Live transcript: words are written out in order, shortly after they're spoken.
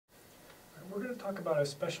we're going to talk about a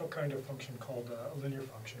special kind of function called a linear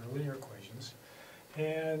function, or linear equations.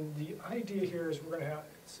 And the idea here is we're going to have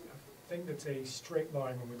a thing that's a straight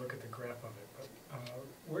line when we look at the graph of it. But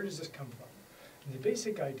where does this come from? And the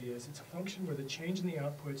basic idea is it's a function where the change in the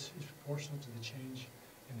outputs is proportional to the change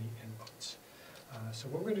in the inputs. So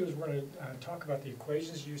what we're going to do is we're going to talk about the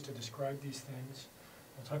equations used to describe these things.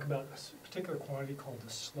 We'll talk about a particular quantity called the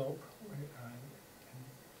slope,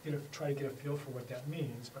 and try to get a feel for what that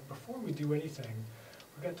means. But before we do anything,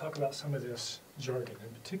 we're going to talk about some of this jargon.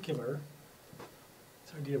 In particular,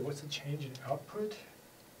 this idea of what's the change in output,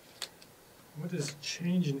 what does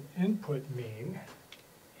change in input mean,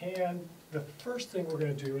 and the first thing we're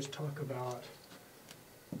going to do is talk about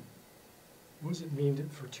what does it mean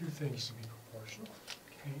for two things to be proportional.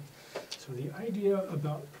 Okay? So the idea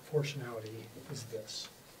about proportionality is this.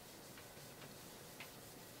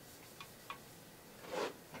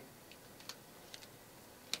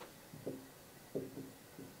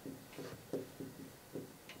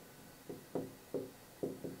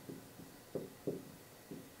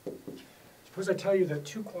 Suppose I tell you that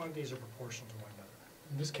two quantities are proportional to one another.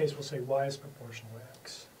 In this case, we'll say y is proportional to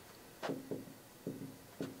x.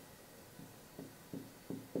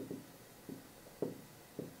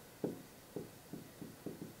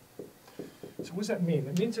 So what does that mean?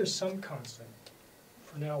 It means there's some constant.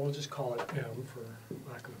 For now, we'll just call it m, for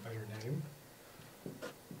lack of a better name.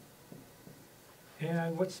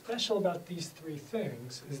 And what's special about these three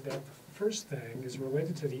things is that the first thing is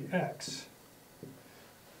related to the x.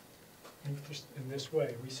 In this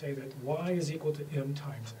way, we say that y is equal to m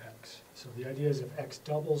times x. So the idea is if x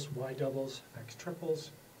doubles, y doubles, if x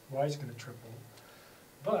triples, y is going to triple.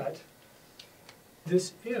 But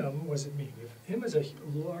this m, what does it mean? If m is a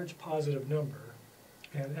large positive number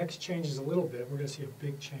and x changes a little bit, we're going to see a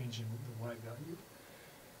big change in the y value.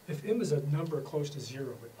 If m is a number close to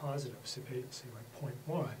 0 but positive, say like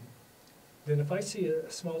 0.1, then if I see a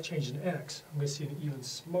small change in x, I'm going to see an even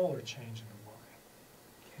smaller change in the y.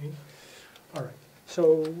 Okay? All right,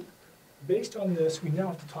 so based on this, we now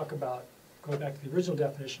have to talk about, go back to the original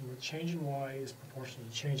definition, where change in y is proportional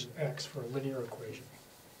to change in x for a linear equation.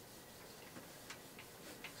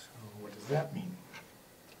 So what does that mean?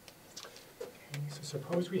 Okay, so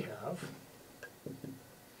suppose we have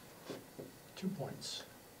 2 points.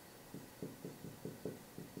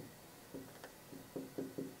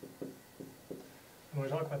 And we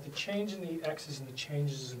talk about the change in the x's and the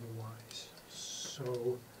changes in the y's.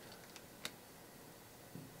 So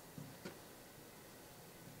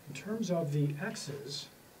in terms of the x's,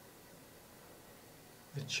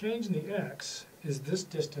 the change in the x is this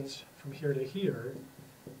distance from here to here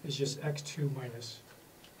is just x2 minus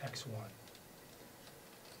x1.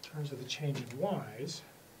 In terms of the change in y's,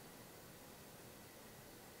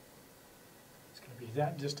 it's going to be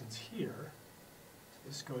that distance here. So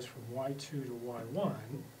this goes from y2 to y1,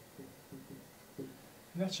 and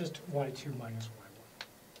that's just y2 minus y1.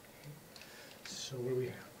 Okay. So what do we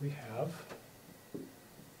have? We have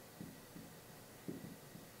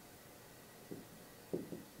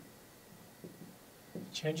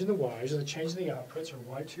change in the y's, or the change in the outputs, are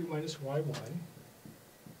y2 minus y1.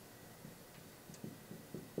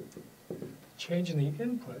 Change in the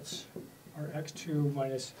inputs are x2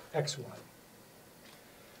 minus x1.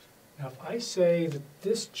 Now if I say that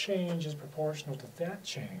this change is proportional to that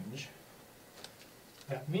change,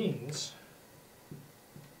 that means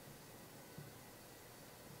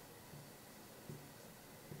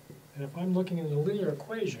that if I'm looking at a linear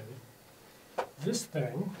equation, this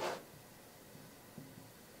thing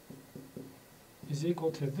is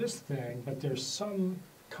equal to this thing, but there's some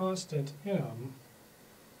constant m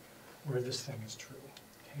where this thing is true.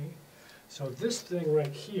 Okay? So this thing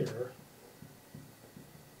right here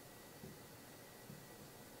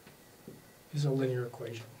is a linear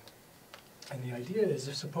equation. And the idea is,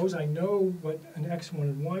 if suppose I know what an x1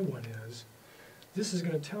 and y1 is, this is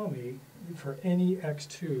going to tell me for any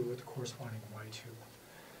x2 what the corresponding y2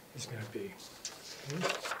 is going to be.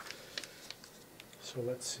 Okay? So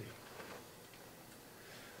let's see.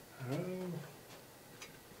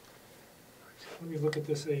 Let me look at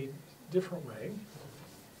this a different way.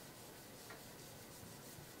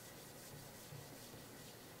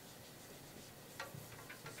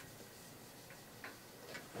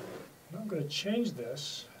 And I'm going to change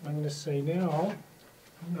this. I'm going to say now,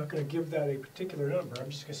 I'm not going to give that a particular number.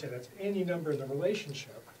 I'm just going to say that's any number in the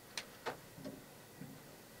relationship.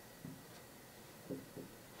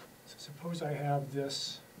 So suppose I have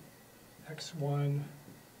this x1,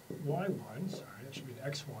 y1, sorry, that should be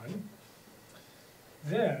an x1.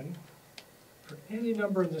 Then, for any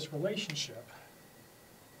number in this relationship,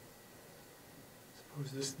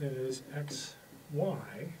 Suppose this then is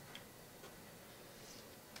xy.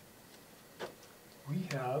 We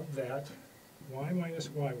have that y minus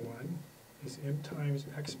y1 is m times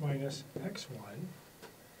x minus x1.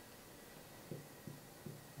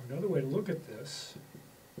 Another way to look at this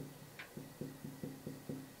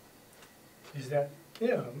is that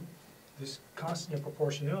m, this constant of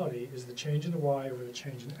proportionality, is the change in the y over the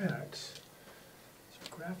change in x. So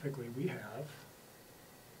graphically we have,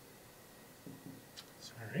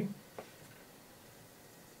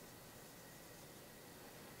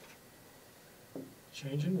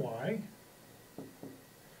 change in y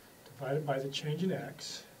divided by the change in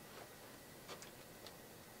x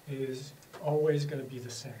is always going to be the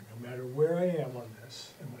same, no matter where I am on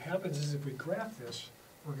this. And what happens is if we graph this,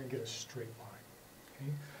 we're going to get a straight line.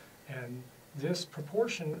 Okay? And this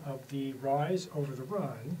proportion of the rise over the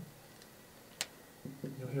run,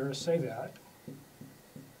 you'll hear us say that,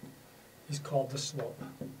 is called the slope.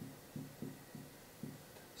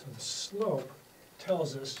 So the slope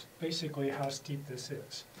tells us basically how steep this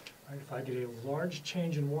is. Right? If I get a large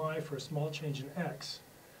change in y for a small change in x,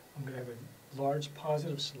 I'm going to have a large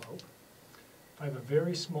positive slope. If I have a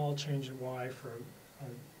very small change in y for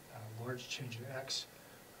a large change in x,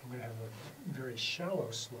 I'm going to have a very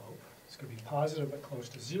shallow slope. It's going to be positive but close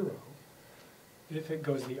to 0. If it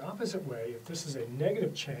goes the opposite way, if this is a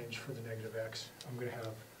negative change for the negative x, I'm going to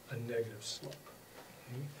have a negative slope.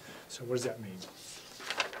 Okay? So what does that mean?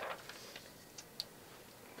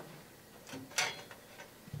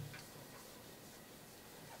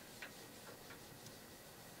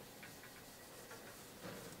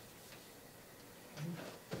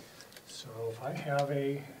 So if I have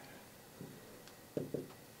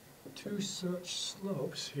two such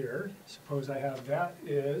slopes here, suppose I have that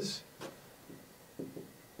is,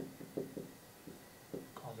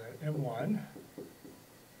 call that M1,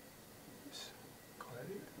 call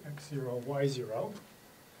that X0, Y0.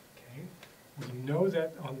 Okay. We know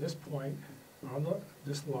that on this point, on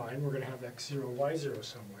this line, we're going to have X0, Y0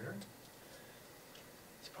 somewhere.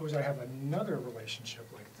 Suppose I have another relationship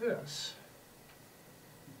like this.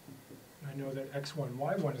 I know that x1,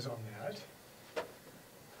 y1 is on that.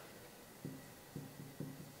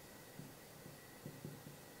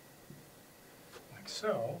 Like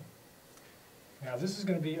so. Now this is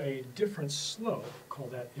going to be a different slope, call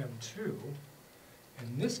that M2.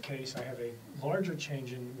 In this case, I have a larger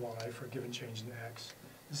change in y for a given change in x.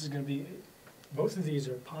 This is going to be, both of these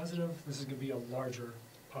are positive. This is going to be a larger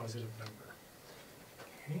positive number.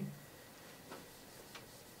 Okay.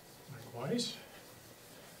 Likewise,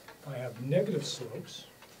 if I have negative slopes,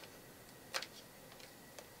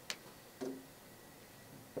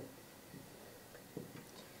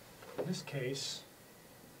 in this case,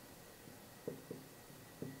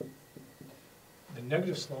 the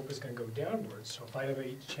negative slope is going to go downwards. So if I have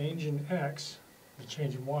a change in x, the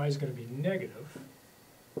change in y is going to be negative.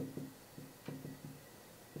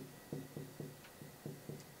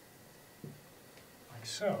 Like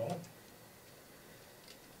so.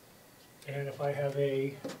 And if I have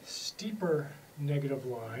a steeper negative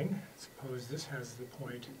line, suppose this has the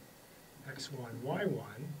point x1, y1,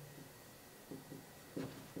 so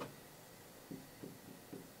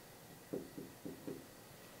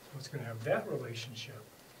it's going to have that relationship.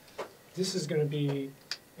 This is going to be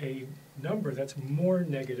a number that's more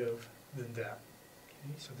negative than that.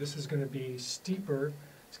 Okay? So this is going to be steeper,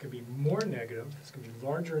 it's going to be more negative, it's going to be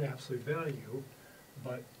larger in absolute value,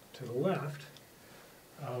 but to the left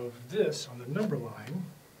of this on the number line,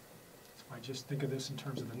 so if I just think of this in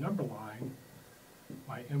terms of the number line,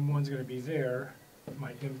 my M1 is going to be there,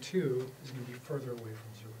 my M2 is going to be further away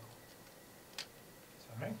from 0. Is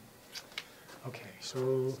that right? Okay,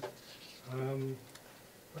 so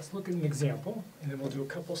let's look at an example, and then we'll do a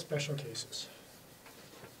couple special cases.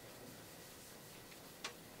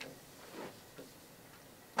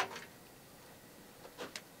 So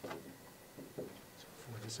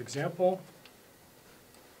for this example,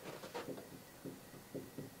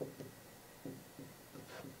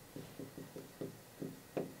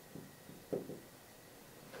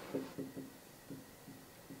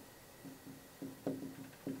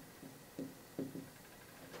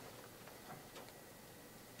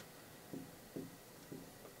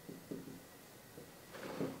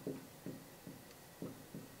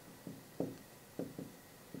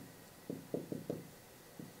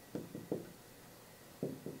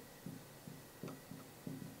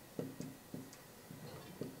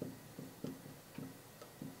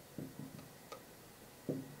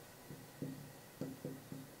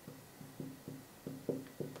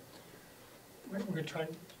 we're going to try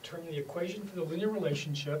and determine the equation for the linear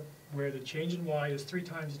relationship where the change in y is 3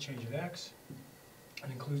 times the change in x,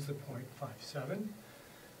 and includes the 0.57.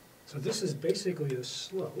 So this is basically the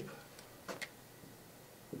slope.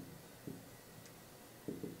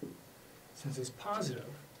 Since it's positive,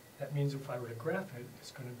 that means if I were to graph it,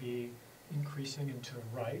 it's going to be increasing into the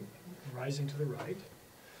right, rising to the right.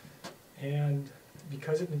 And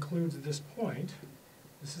because it includes this point,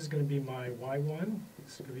 this is going to be my y1,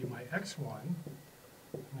 this is going to be my x1. I'm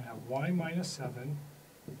going to have y minus 7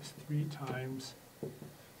 is 3 times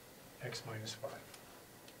x minus 5.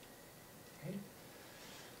 Okay?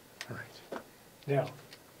 All right. Now,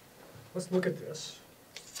 let's look at this.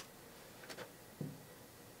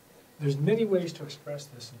 There's many ways to express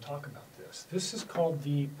this and talk about this. This is called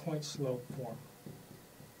the point-slope form.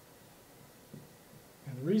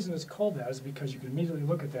 And the reason it's called that is because you can immediately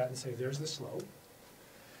look at that and say, there's the slope.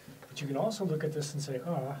 But you can also look at this and say,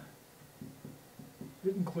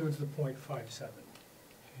 it includes the 0.57. Okay?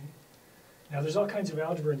 Now, there's all kinds of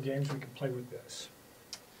algebra and games we can play with this.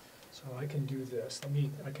 So I can do this.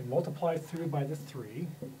 I can multiply through by the 3.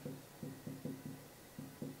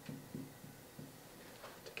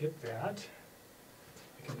 Get that.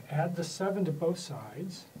 I can add the 7 to both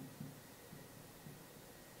sides.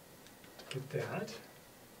 Get that.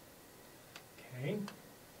 Okay.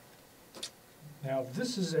 Now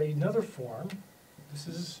this is another form. This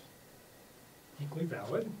is equally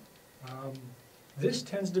valid. This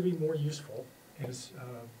tends to be more useful and is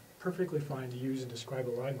perfectly fine to use and describe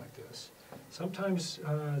a line like this. Sometimes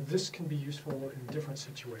this can be useful in different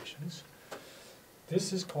situations.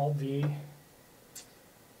 This is called the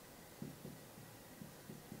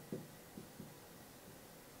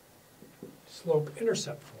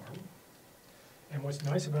slope-intercept form. And what's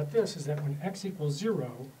nice about this is that when x equals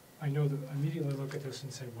 0, I know that I immediately look at this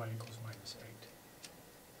and say y equals minus 8.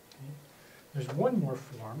 Okay. There's one more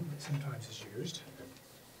form that sometimes is used.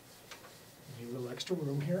 Give you a little extra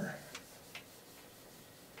room here.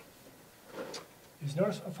 Is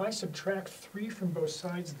notice if I subtract 3 from both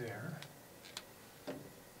sides there,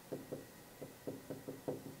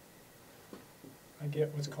 I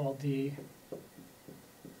get what's called the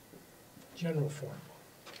general form.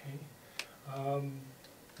 Okay.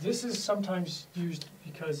 This is sometimes used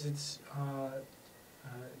because it's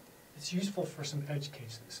useful for some edge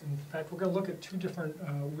cases. In fact, we're going to look at 2 different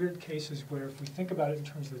weird cases where if we think about it in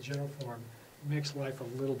terms of the general form, it makes life a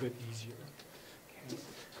little bit easier. Okay.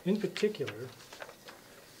 In particular,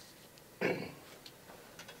 let's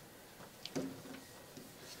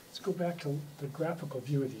go back to the graphical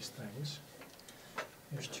view of these things.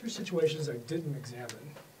 There's 2 situations I didn't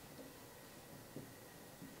examine.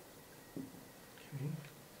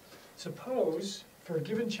 Suppose, for a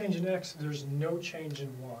given change in x, there's no change in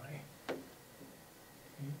y.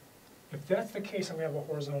 Okay. If that's the case, I'm going to have a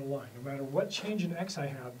horizontal line. No matter what change in x I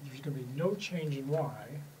have, there's going to be no change in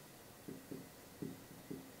y.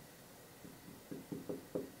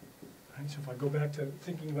 Right, so if I go back to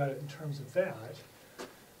thinking about it in terms of that,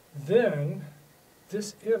 then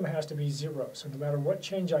this m has to be 0. So no matter what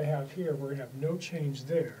change I have here, we're going to have no change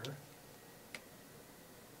there.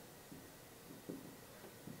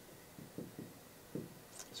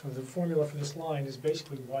 So the formula for this line is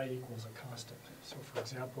basically y equals a constant. So for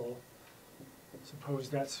example, suppose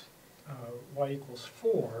that's y equals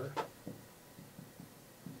 4.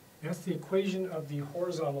 That's the equation of the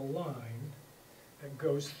horizontal line that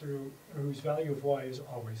goes through, whose value of y is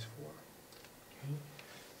always 4. Okay.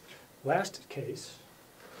 Last case.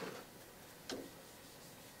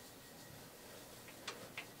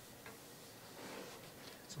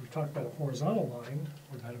 So we talked about a horizontal line,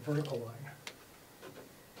 or about a vertical line.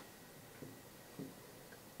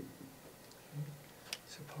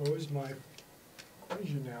 Suppose my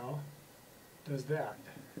equation now does that.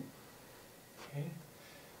 Okay.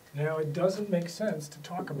 Now it doesn't make sense to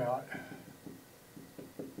talk about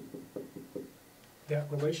that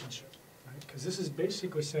relationship, right? Because this is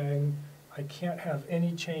basically saying I can't have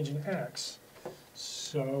any change in x,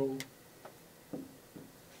 so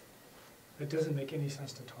it doesn't make any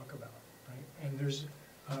sense to talk about, right? And there's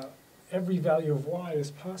every value of y is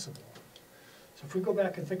possible. So if we go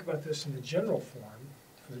back and think about this in the general form,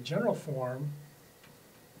 for the general form,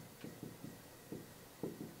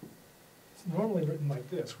 it's normally written like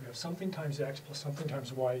this. We have something times x plus something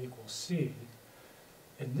times y equals c.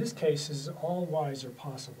 In this case, all y's are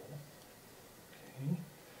possible. Okay.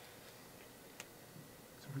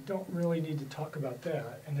 So we don't really need to talk about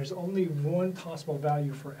that. And there's only one possible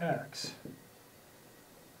value for x.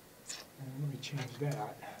 And let me change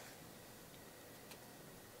that.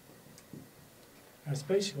 And it's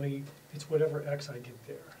basically, it's whatever x I get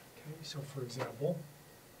there. Okay, so for example,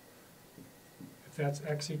 if that's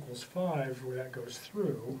x equals 5, where that goes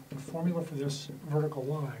through, the formula for this vertical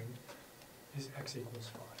line is x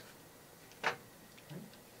equals 5.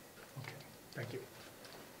 Okay, thank you.